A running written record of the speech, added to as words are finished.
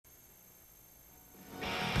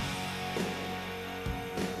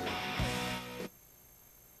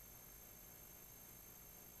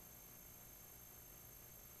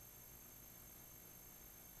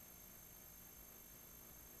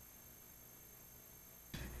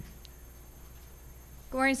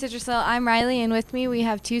morning, Citrus Hill. I'm Riley, and with me we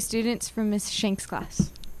have 2 students from Miss Shank's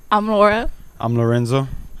class. I'm Laura. I'm Lorenzo,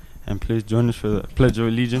 and please join us for the Pledge of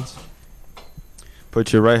Allegiance.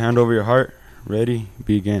 Put your right hand over your heart. Ready?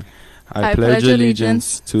 Begin. I pledge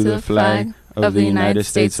allegiance to the flag of the United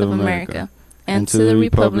States of America and to the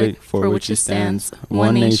republic for which it stands,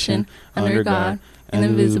 one nation, under God,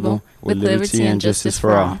 indivisible, with liberty and justice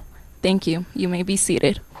for all. Thank you. You may be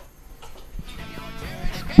seated.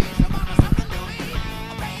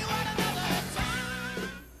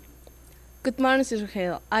 Good morning, Citrus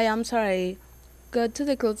Hill. I am Sarai. Go to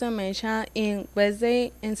the closed dimension in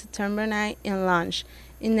Wednesday in September 9 in lunch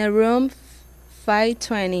in the room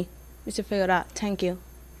 520. Mr. Figueroa, thank you.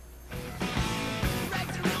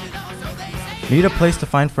 Need a place to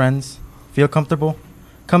find friends? Feel comfortable?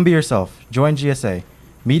 Come be yourself. Join GSA.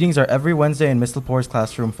 Meetings are every Wednesday in Miss Lepore's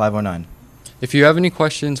classroom 509. If you have any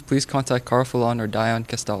questions, please contact Carl Falon or Dion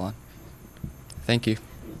Castellan. Thank you.